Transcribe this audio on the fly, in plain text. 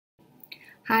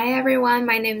Hi everyone,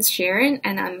 my name is Sharon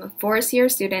and I'm a fourth year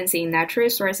student in Natural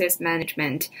Resources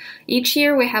Management. Each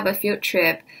year we have a field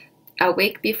trip a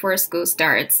week before school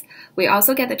starts. We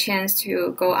also get the chance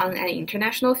to go on an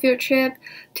international field trip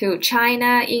to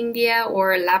China, India,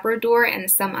 or Labrador and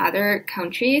some other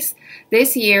countries.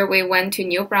 This year we went to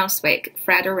New Brunswick,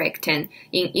 Fredericton,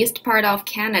 in east part of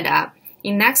Canada.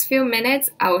 In next few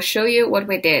minutes, I will show you what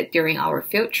we did during our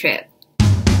field trip.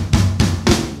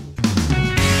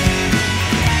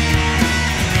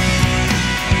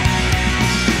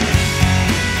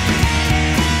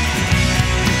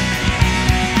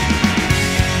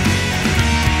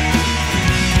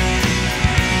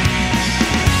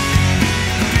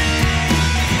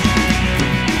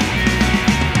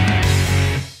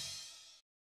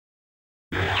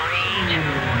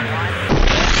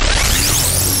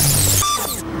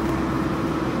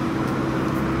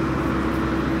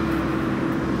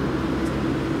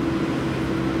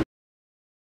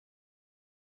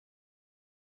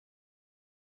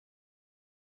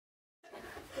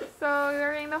 So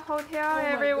you're in the hotel,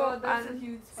 everyone.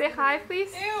 Say hi,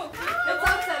 please. Ew! It's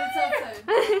outside, it's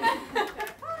outside.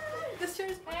 This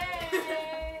chair's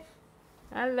hey.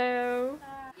 Hello.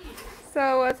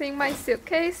 So what's in my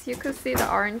suitcase? You could see the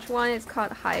orange one is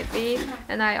called Hy-Vee,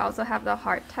 and I also have the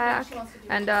hardtack.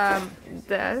 And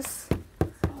this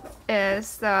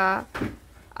is the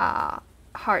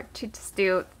hard to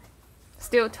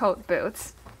steel-toed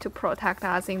boots to protect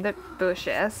us in the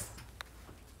bushes.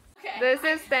 Okay. This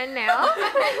is Danielle.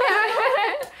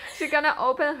 She's gonna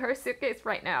open her suitcase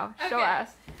right now. Show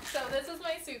us. So this is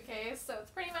my suitcase. So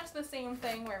it's pretty much the same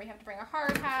thing where we have to bring a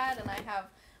hard hat, and I have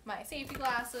my safety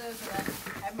glasses, and then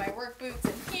I have my work boots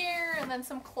in here, and then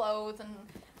some clothes and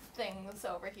things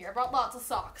over here. I brought lots of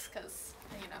socks because,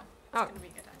 you know, it's gonna be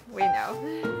a good time. We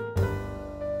know.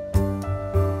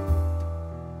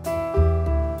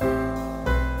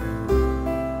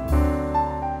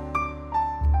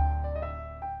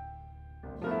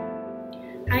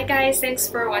 Hi guys, thanks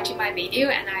for watching my video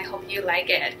and I hope you like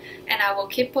it. And I will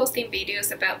keep posting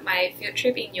videos about my field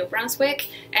trip in New Brunswick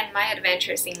and my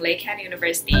adventures in Lake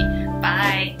University.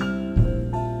 Bye!